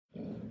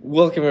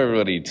Welcome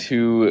everybody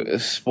to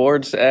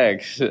Sports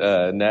X,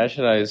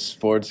 nationalized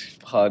sports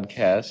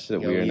podcast that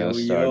we are now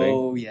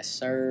starting. Yes,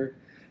 sir.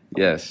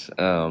 Yes,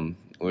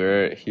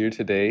 we're here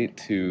today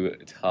to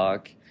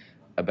talk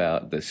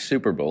about the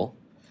Super Bowl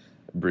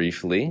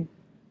briefly.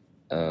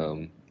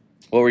 What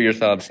were your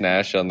thoughts,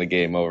 Nash, on the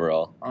game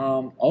overall?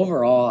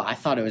 Overall, I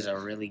thought it was a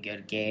really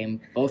good game.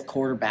 Both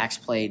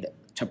quarterbacks played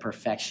to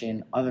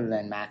perfection, other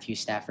than Matthew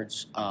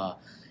Stafford's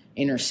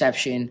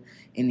interception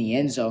in the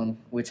end zone,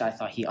 which I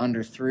thought he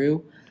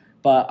underthrew.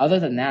 But other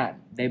than that,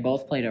 they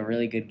both played a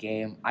really good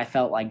game. I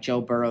felt like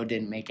Joe Burrow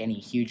didn't make any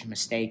huge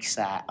mistakes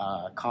that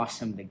cost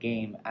him the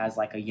game, as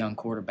like a young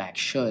quarterback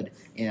should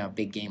in a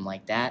big game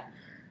like that.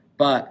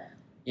 But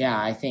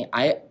yeah,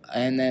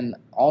 and then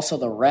also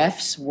the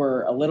refs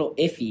were a little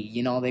iffy.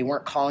 You know, they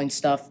weren't calling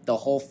stuff the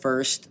whole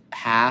first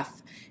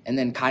half, and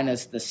then kind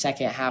of the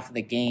second half of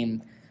the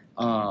game,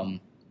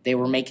 they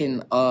were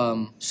making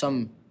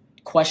some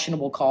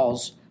questionable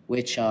calls,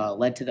 which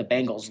led to the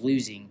Bengals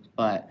losing.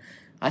 But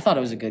I thought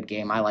it was a good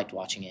game. I liked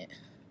watching it.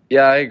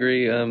 Yeah, I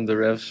agree. The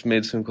refs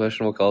made some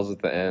questionable calls at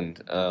the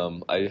end.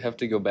 I have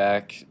to go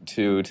back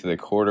to the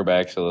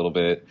quarterbacks a little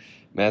bit.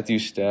 Matthew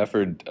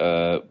Stafford,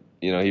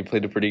 he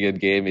played a pretty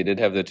good game. He did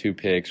have the 2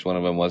 picks. One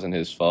of them wasn't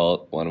his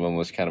fault. One of them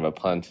was kind of a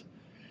punt.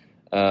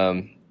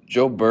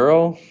 Joe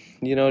Burrow,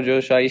 Joe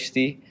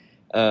Shiesty,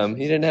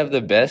 he didn't have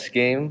the best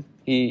game.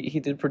 He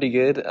did pretty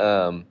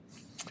good.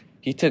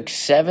 He took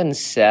 7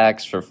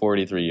 sacks for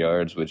 43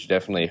 yards, which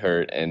definitely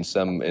hurt, and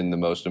some in the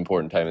most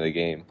important time of the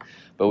game.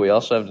 But we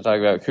also have to talk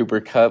about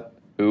Cooper Kupp,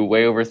 who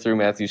way overthrew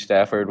Matthew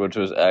Stafford, which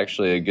was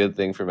actually a good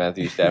thing for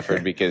Matthew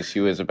Stafford because he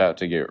was about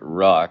to get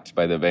rocked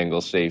by the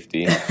Bengals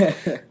safety.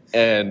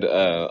 And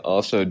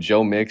also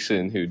Joe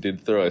Mixon, who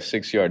did throw a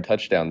 6-yard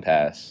touchdown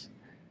pass.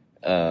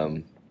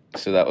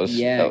 So that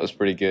was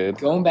pretty good.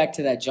 Going back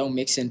to that Joe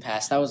Mixon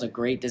pass, that was a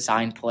great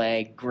design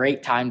play,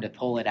 great time to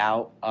pull it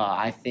out.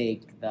 I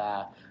think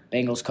the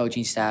Bengals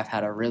coaching staff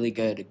had a really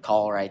good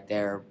call right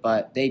there,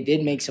 but they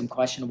did make some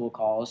questionable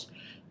calls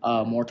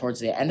more towards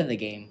the end of the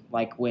game,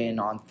 like when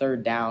on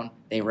 3rd down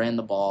they ran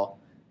the ball,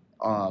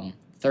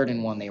 3rd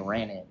and 1 they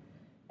ran it,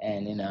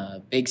 and in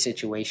a big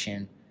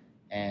situation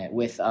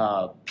with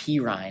P.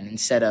 Ryan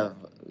instead of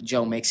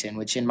Joe Mixon,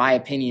 which in my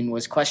opinion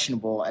was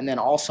questionable. And then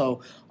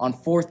also on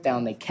 4th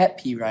down they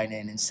kept P. Ryan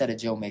in instead of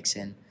Joe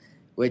Mixon,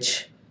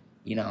 which,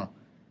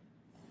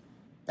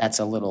 that's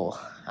a little,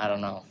 I don't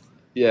know.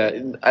 Yeah,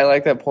 I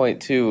like that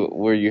point, too,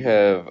 where you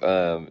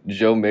have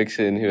Joe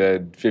Mixon, who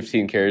had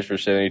 15 carries for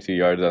 72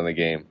 yards on the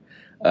game.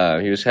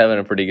 He was having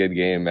a pretty good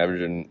game,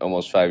 averaging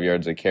almost 5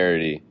 yards a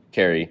carry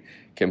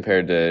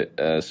compared to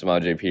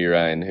Samaje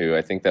Perine, who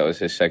I think that was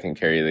his 2nd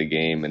carry of the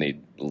game, and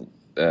he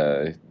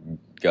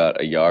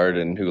got a yard,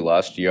 and who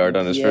lost a yard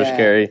on his first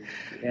carry.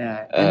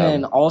 Yeah, and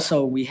then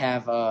also we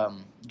have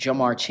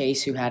Jamar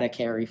Chase, who had a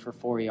carry for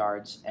 4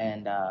 yards,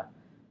 and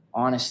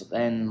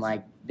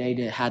they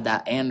had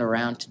that end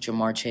around to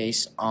Jamar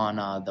Chase on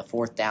the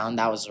 4th down.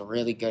 That was a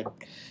really good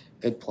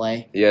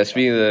play. Yeah,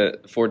 speaking of the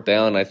 4th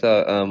down, I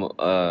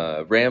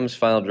thought Rams'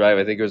 final drive,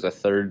 I think it was a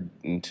 3rd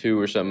and 2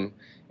 or something,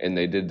 and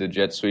they did the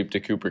jet sweep to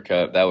Cooper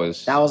Kupp. That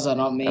was an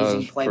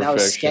amazing play. Perfection. That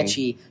was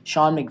sketchy.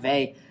 Sean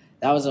McVay,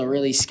 that was a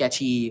really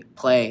sketchy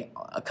play,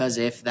 because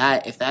if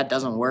that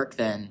doesn't work,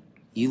 then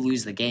you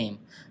lose the game.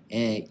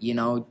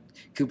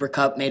 Cooper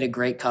Kupp made a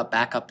great cut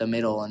back up the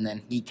middle, and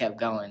then he kept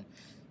going.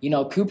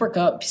 Cooper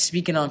Kupp,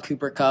 speaking on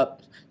Cooper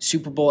Kupp,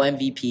 Super Bowl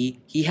MVP,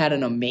 he had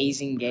an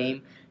amazing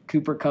game.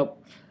 Cooper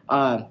Kupp,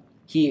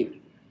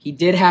 he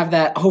did have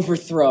that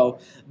overthrow,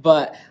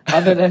 but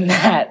other than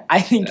that, I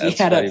think he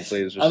had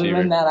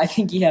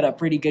a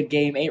pretty good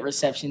game. 8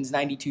 receptions,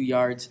 92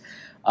 yards.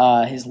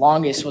 His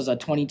longest was a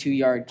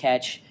 22-yard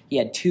catch. He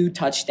had 2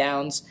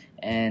 touchdowns,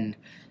 and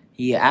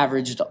he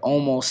averaged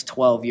almost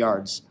 12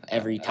 yards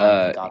every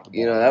time he got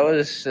the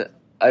ball.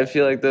 I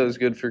feel like that was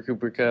good for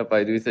Cooper Kupp.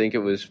 I do think it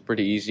was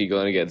pretty easy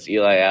going against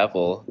Eli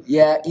Apple.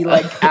 Yeah,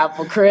 Eli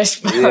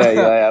Applecrisp. Yeah,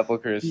 Eli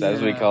Applecrisp,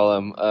 as we call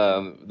him.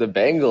 The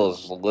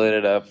Bengals lit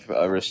it up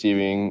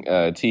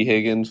receiving T.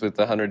 Higgins with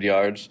 100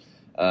 yards.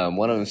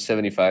 One of them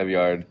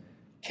 75-yard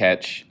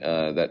catch,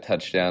 that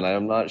touchdown.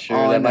 I'm not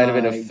sure. That might have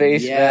been a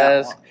face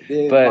mask.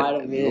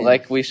 But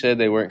like we said,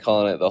 they weren't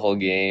calling it the whole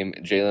game.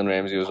 Jalen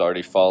Ramsey was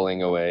already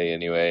falling away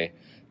anyway.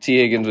 T.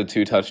 Higgins with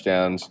 2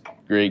 touchdowns.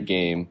 Great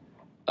game.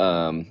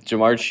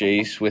 Jamar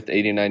Chase with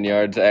 89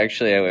 yards.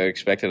 Actually, I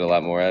expected a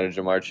lot more out of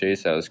Jamar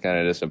Chase. I was kind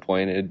of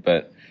disappointed,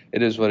 but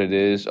it is what it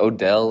is.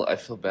 Odell, I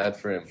feel bad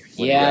for him.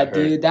 Yeah,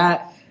 dude,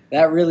 that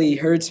really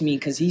hurts me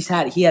because he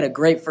had a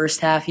great first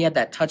half. He had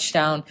that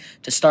touchdown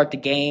to start the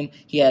game.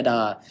 He had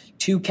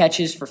 2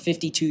 catches for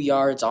 52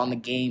 yards on the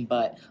game,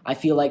 but I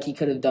feel like he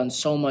could have done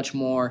so much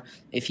more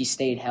if he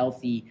stayed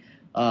healthy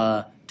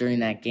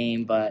during that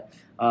game. But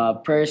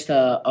prayers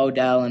to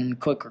Odell and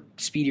quick,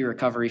 speedy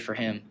recovery for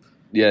him.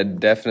 Yeah,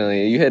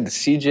 definitely. You had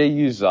C.J.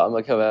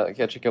 Uzomah come out and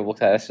catch a couple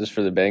passes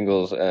for the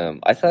Bengals.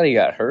 I thought he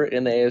got hurt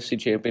in the AFC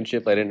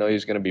Championship. I didn't know he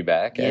was going to be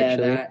back,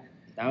 actually.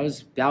 That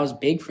that was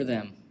big for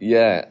them.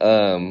 Yeah,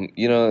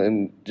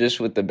 and just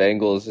with the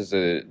Bengals as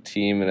a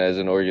team and as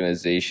an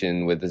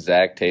organization with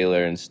Zach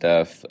Taylor and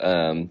stuff,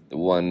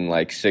 won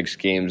like 6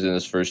 games in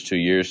his first 2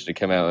 years to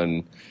come out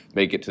and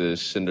make it to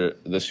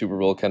the Super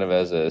Bowl kind of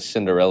as a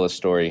Cinderella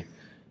story.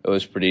 It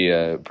was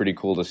pretty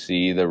cool to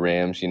see the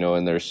Rams,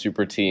 and their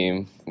super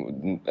team,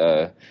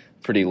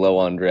 pretty low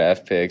on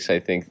draft picks. I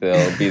think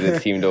they'll be the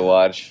team to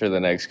watch for the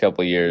next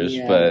couple of years.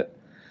 Yeah. But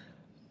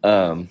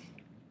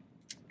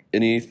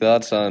any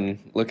thoughts on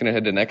looking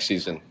ahead to next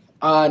season?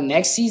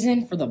 Next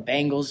season for the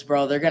Bengals,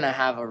 bro, they're going to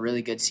have a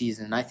really good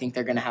season. I think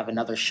they're going to have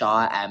another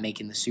shot at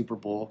making the Super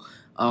Bowl.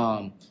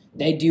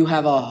 They do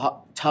have a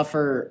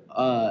tougher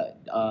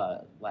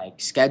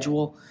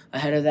schedule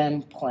ahead of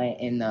them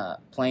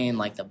playing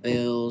like the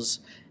Bills,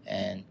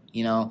 and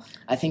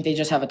I think they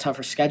just have a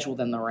tougher schedule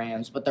than the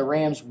Rams. But the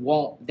Rams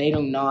they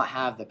do not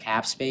have the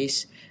cap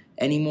space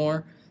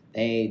anymore.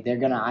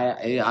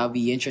 I'll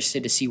be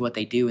interested to see what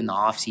they do in the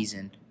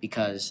offseason,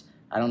 because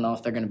I don't know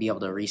if they're going to be able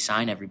to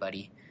re-sign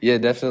everybody. Yeah,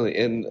 definitely.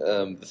 And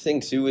the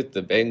thing, too, with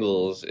the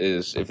Bengals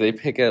is if they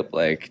pick up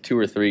like 2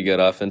 or 3 good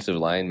offensive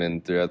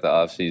linemen throughout the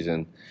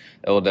offseason,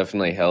 it will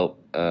definitely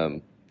help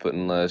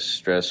putting less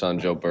stress on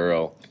Joe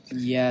Burrow.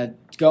 Yeah,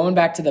 going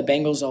back to the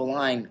Bengals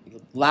O-line,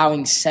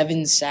 allowing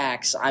 7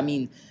 sacks. I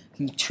mean,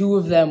 2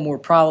 of them were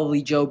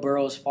probably Joe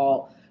Burrow's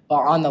fault.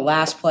 But on the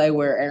last play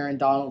where Aaron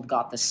Donald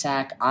got the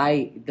sack,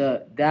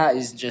 that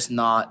is just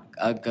not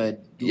a good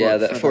look. Yeah,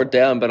 that 4th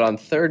down. But on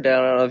 3rd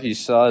down, I don't know if you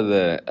saw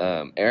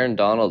Aaron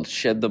Donald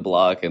shed the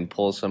block and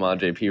pull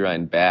Samaje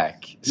Perine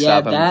back,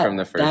 stop him from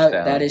the first down.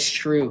 That is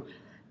true.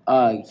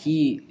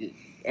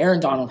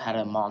 Aaron Donald had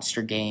a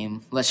monster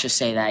game. Let's just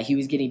say that. He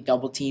was getting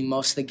double teamed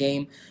most of the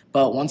game,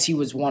 but once he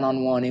was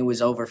one-on-one, it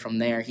was over from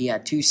there. He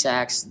had 2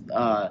 sacks.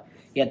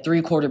 He had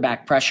 3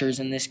 quarterback pressures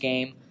in this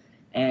game,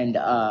 and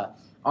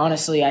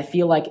honestly, I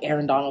feel like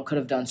Aaron Donald could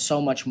have done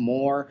so much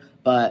more,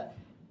 but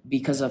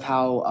because of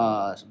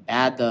how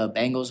bad the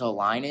Bengals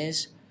O-line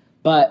is.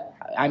 But,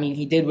 I mean,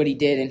 he did what he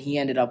did, and he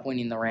ended up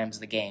winning the Rams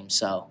the game.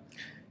 So,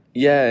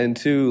 yeah, and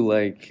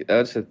too,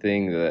 that's the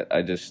thing that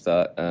I just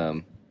thought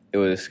it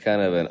was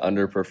kind of an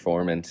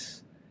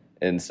underperformance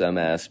in some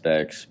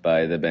aspects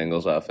by the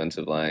Bengals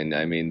offensive line.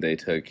 I mean,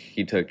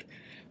 he took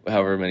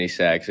however many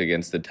sacks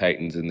against the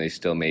Titans, and they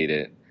still made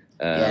it.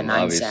 9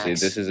 obviously,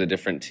 sacks. This is a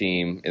different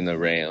team in the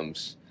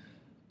Rams,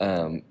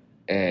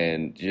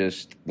 and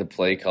just the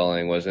play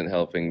calling wasn't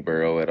helping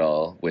Burrow at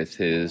all with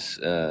his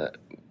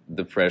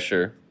the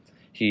pressure.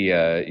 He,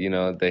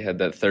 they had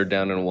that 3rd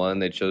down and 1.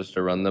 They chose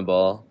to run the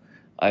ball.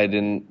 I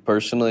didn't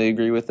personally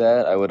agree with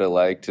that. I would have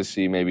liked to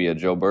see maybe a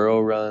Joe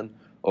Burrow run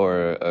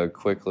or a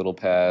quick little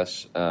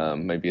pass,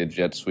 maybe a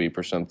jet sweep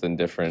or something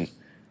different,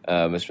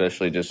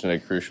 especially just in a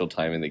crucial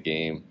time in the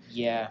game.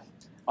 Yeah.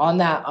 On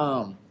that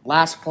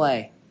last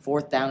play,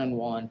 4th down and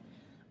 1,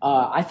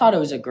 I thought it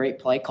was a great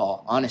play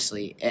call,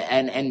 honestly.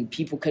 And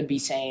people could be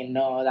saying,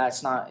 no,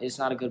 it's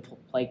not a good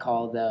play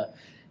call. But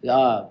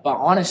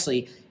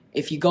honestly,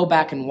 if you go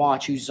back and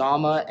watch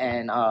Uzama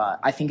and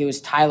I think it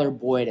was Tyler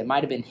Boyd, it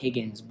might have been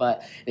Higgins,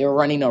 but they were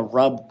running a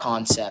rub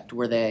concept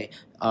where they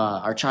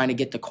are trying to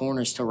get the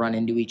corners to run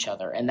into each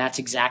other. And that's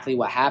exactly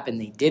what happened.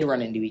 They did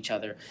run into each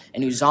other,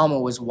 and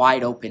Uzama was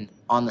wide open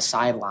on the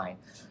sideline.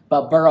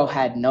 But Burrow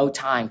had no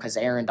time because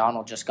Aaron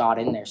Donald just got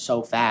in there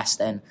so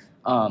fast. And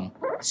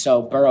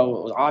so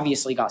Burrow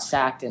obviously got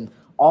sacked. And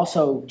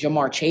also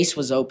Jamar Chase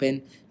was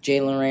open.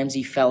 Jalen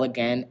Ramsey fell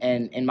again.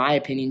 And in my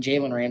opinion,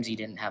 Jalen Ramsey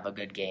didn't have a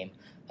good game.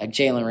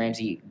 Jalen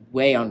Ramsey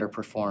way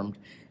underperformed.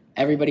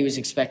 Everybody was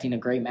expecting a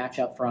great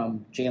matchup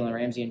from Jalen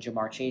Ramsey and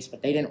Jamar Chase,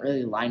 but they didn't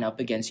really line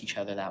up against each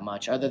other that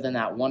much, other than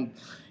that one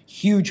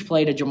huge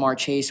play to Jamar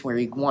Chase where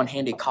he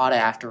one-handed caught it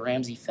after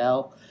Ramsey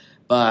fell.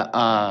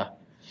 But,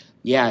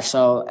 yeah,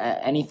 so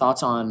any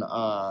thoughts on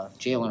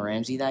Jalen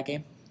Ramsey that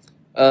game?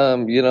 I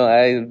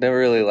never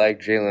really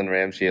liked Jalen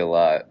Ramsey a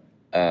lot.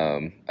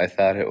 I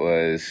thought it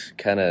was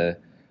kind of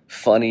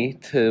funny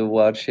to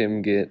watch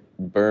him get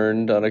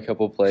burned on a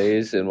couple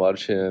plays and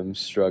watch him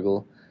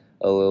struggle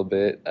a little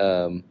bit.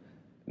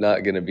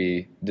 Not going to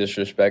be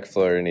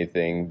disrespectful or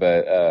anything,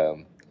 but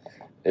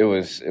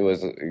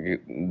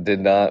it did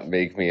not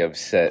make me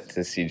upset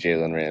to see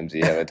Jalen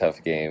Ramsey have a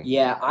tough game.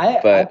 Yeah,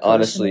 I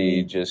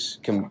honestly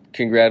just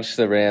congrats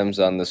to the Rams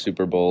on the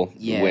Super Bowl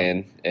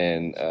win,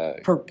 and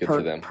good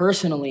for them.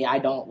 Personally, I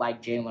don't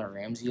like Jalen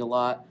Ramsey a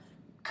lot.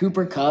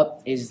 Cooper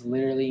Kupp is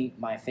literally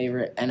my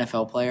favorite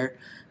NFL player.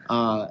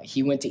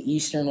 He went to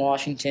Eastern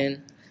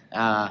Washington.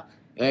 I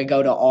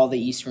go to all the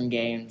Eastern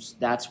games.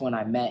 That's when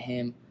I met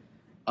him.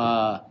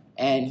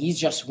 And he's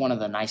just one of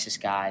the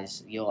nicest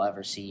guys you'll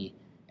ever see.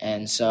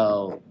 And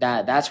so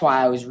that's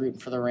why I was rooting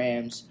for the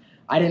Rams.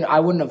 I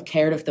wouldn't have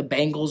cared if the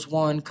Bengals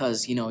won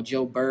because,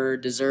 Joe Burrow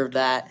deserved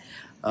that.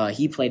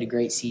 He played a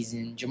great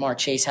season. Jamar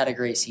Chase had a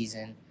great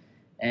season.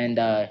 And,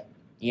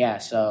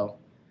 so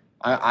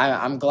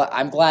I'm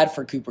glad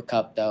for Cooper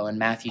Kupp, though, and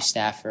Matthew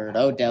Stafford.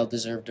 Odell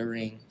deserved a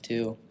ring,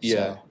 too.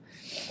 Yeah.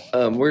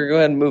 So. We're going to go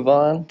ahead and move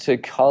on to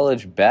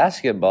college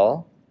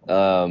basketball.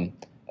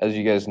 as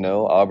you guys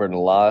know, Auburn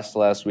lost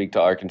last week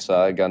to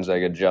Arkansas.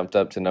 Gonzaga jumped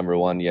up to number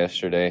 1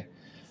 yesterday.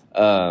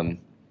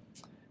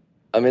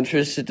 I'm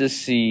interested to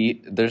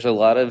see. There's a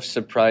lot of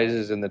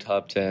surprises in the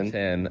top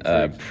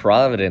 10.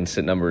 Providence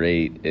at number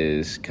 8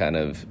 is kind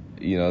of,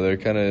 they're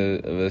kind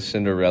of a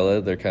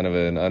Cinderella. They're kind of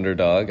an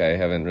underdog. I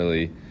haven't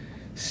really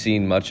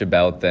seen much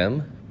about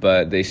them,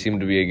 but they seem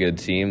to be a good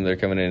team. They're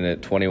coming in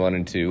at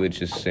 21-2,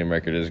 which is the same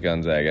record as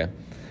Gonzaga.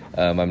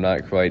 I'm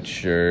not quite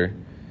sure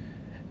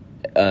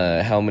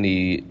how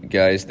many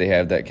guys they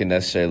have that can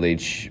necessarily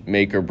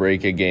make or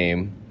break a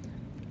game.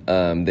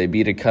 They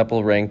beat a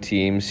couple ranked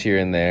teams here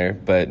and there,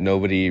 but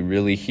nobody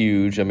really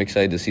huge. I'm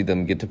excited to see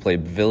them get to play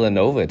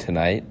Villanova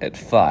tonight at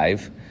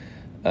 5.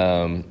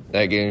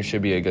 That game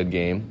should be a good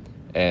game,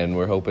 and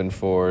we're hoping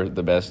for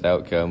the best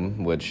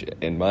outcome, which,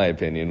 in my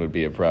opinion, would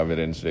be a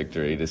Providence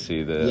victory to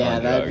see the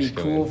underdogs that'd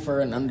be cool in. for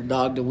an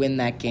underdog to win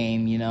that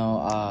game,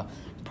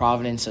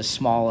 Providence, a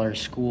smaller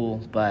school,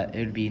 but it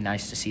would be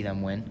nice to see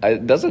them win.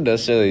 It doesn't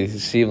necessarily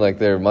seem like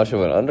they're much of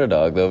an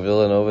underdog, though.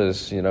 Villanova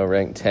is,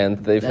 ranked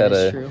 10th. They've had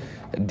a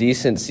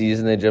decent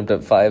season. They jumped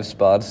up 5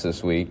 spots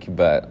this week,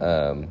 but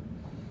I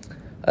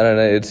don't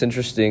know. It's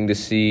interesting to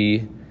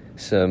see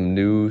some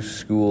new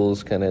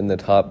schools kind of in the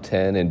top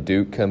 10, and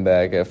Duke come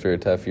back after a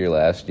tough year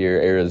last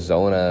year.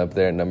 Arizona up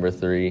there at number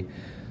 3.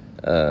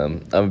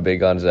 I'm a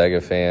big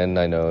Gonzaga fan.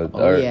 I know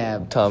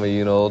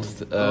Tommy Unold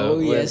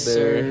yes, went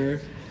there.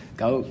 Sir.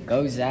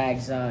 Go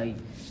Zags. I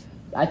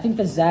think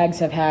the Zags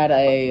have had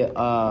a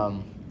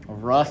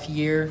rough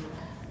year,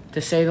 to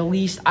say the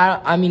least.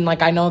 I mean,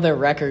 I know their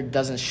record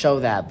doesn't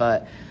show that,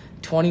 but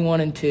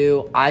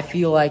 21-2, I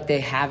feel like they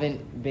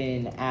haven't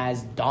been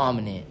as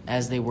dominant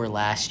as they were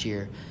last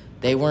year.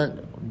 They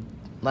weren't,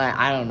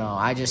 I don't know.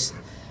 I just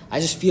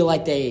feel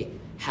like they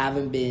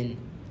haven't been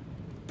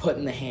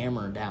putting the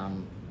hammer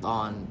down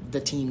on the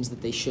teams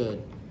that they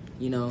should.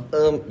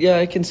 Yeah,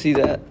 I can see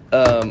that.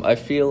 I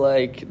feel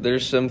like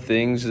there's some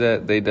things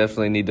that they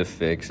definitely need to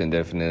fix and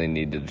definitely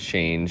need to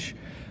change.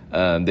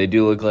 They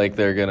do look like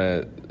they're going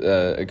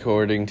to,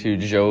 according to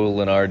Joe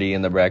Lenardi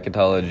in the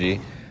bracketology,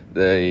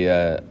 they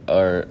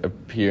are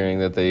appearing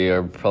that they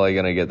are probably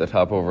going to get the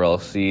top overall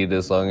seed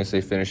as long as they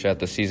finish out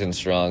the season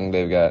strong.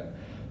 They've got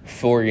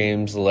 4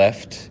 games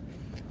left.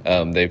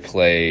 They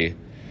play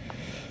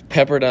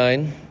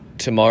Pepperdine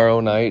tomorrow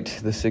night,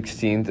 the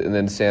 16th, and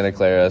then Santa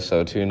Clara,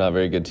 so 2 not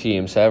very good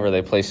teams. However,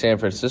 they play San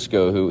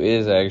Francisco, who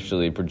is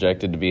actually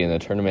projected to be in the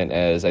tournament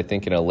as, I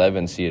think, an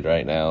 11 seed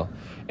right now,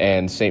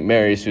 and St.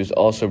 Mary's, who's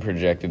also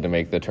projected to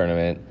make the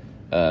tournament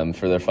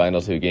for their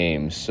final 2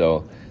 games.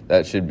 So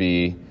that should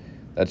be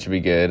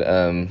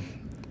good.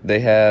 They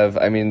have,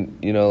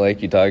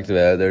 like you talked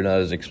about, they're not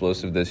as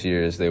explosive this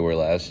year as they were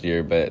last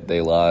year, but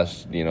they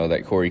lost,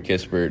 that Corey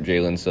Kispert,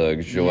 Jalen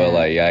Suggs, Joel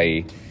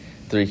Ayayi,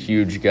 3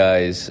 huge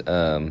guys.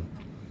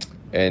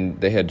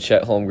 And they had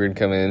Chet Holmgren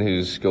come in,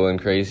 who's going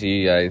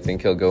crazy. I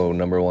think he'll go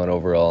number 1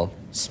 overall.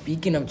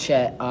 Speaking of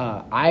Chet,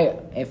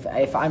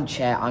 if I'm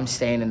Chet, I'm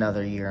staying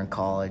another year in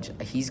college.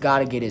 He's got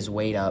to get his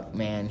weight up,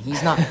 man.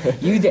 He's not.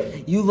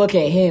 You look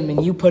at him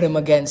and you put him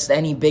against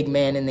any big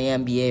man in the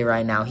NBA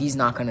right now. He's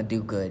not going to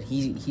do good.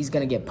 He's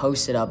going to get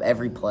posted up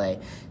every play.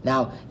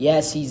 Now,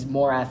 yes, he's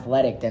more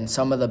athletic than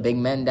some of the big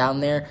men down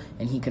there,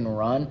 and he can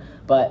run.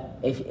 But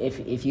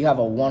if you have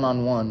a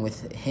one-on-one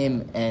with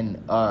him and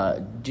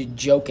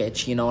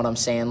Jokic, you know what I'm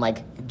saying?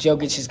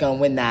 Jokic is going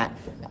to win that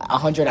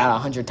 100 out of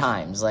 100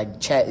 times.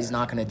 Chet is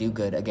not going to do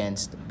good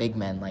against big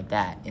men like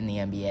that in the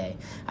NBA.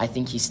 I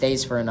think he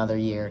stays for another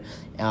year,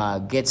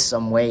 gets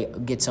some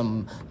weight, gets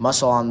some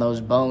muscle on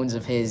those bones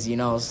of his,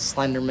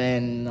 Slenderman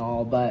and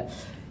all. But,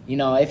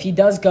 if he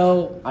does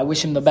go, I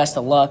wish him the best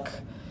of luck.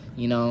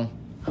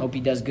 Hope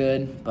he does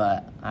good.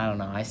 But I don't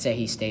know. I say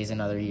he stays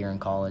another year in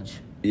college.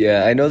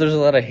 Yeah, I know there's a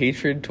lot of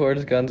hatred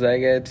towards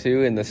Gonzaga,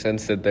 too, in the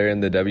sense that they're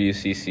in the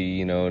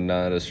WCC,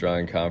 not a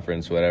strong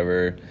conference,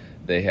 whatever.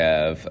 They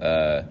have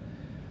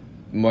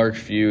Mark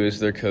Few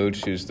as their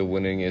coach, who's the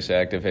winningest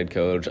active head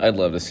coach. I'd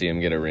love to see him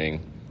get a ring.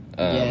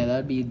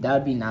 That'd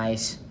be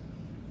nice.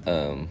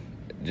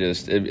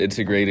 It's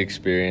a great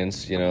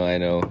experience. I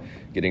know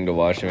getting to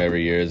watch him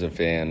every year as a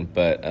fan,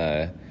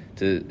 but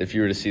if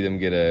you were to see them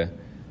get a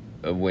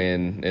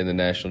win in the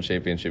national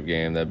championship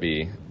game, that'd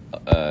be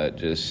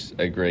just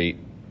a great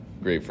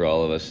for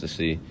all of us to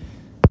see.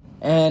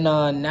 And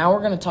now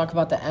we're going to talk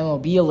about the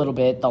MLB a little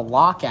bit, the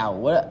lockout.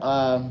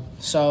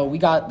 So we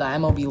got the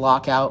MLB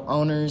lockout,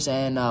 owners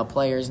and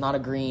players not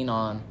agreeing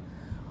on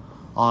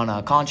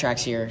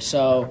contracts here.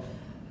 So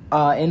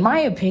in my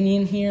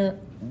opinion here,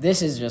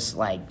 this is just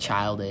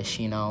childish,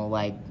 it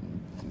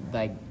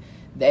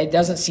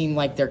doesn't seem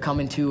like they're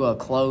coming to a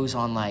close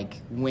on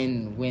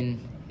when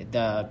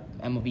the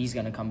MLB is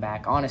going to come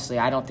back. Honestly,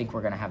 I don't think we're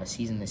going to have a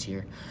season this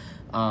year.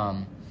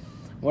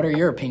 What are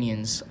your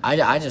opinions?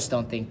 I just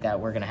don't think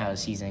that we're going to have a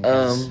season.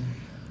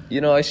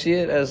 I see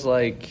it as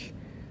I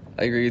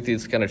agree with you.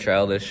 It's kind of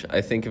childish.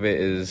 I think of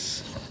it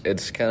as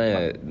it's kind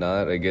of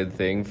not a good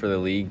thing for the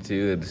league,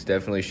 too. It's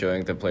definitely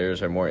showing that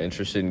players are more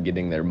interested in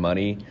getting their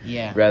money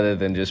rather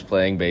than just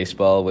playing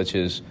baseball, which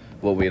is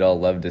what we'd all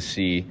love to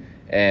see.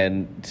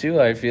 And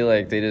two, I feel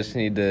like they just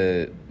need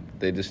to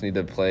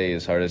play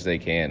as hard as they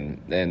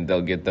can, and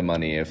they'll get the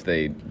money if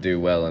they do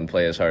well and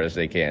play as hard as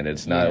they can.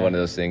 It's not one of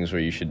those things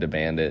where you should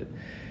demand it.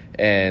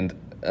 And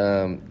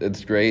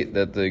it's great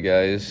that the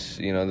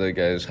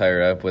guys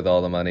higher up with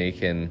all the money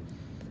can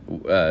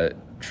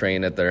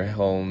train at their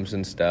homes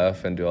and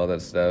stuff and do all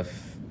that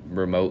stuff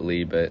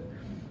remotely. But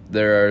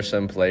there are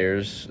some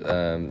players,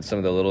 some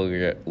of the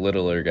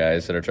littler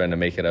guys that are trying to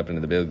make it up into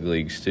the big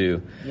leagues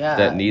too,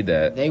 that need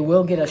that. They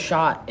will get a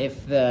shot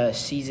if the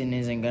season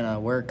isn't going to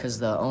work because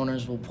the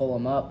owners will pull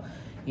them up.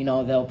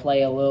 They'll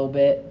play a little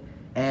bit.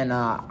 And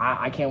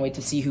I can't wait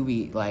to see who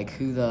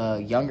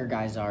the younger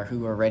guys are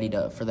who are ready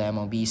for the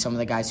MLB. Some of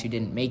the guys who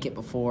didn't make it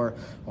before,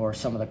 or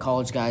some of the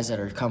college guys that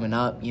are coming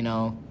up.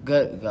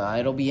 Good.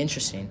 It'll be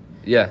interesting.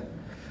 Yeah.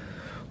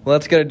 Well,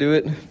 that's going to do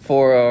it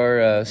for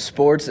our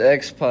Sports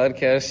X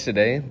podcast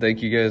today.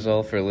 Thank you guys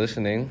all for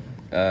listening.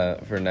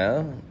 For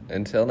now,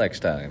 until next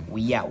time.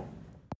 We out.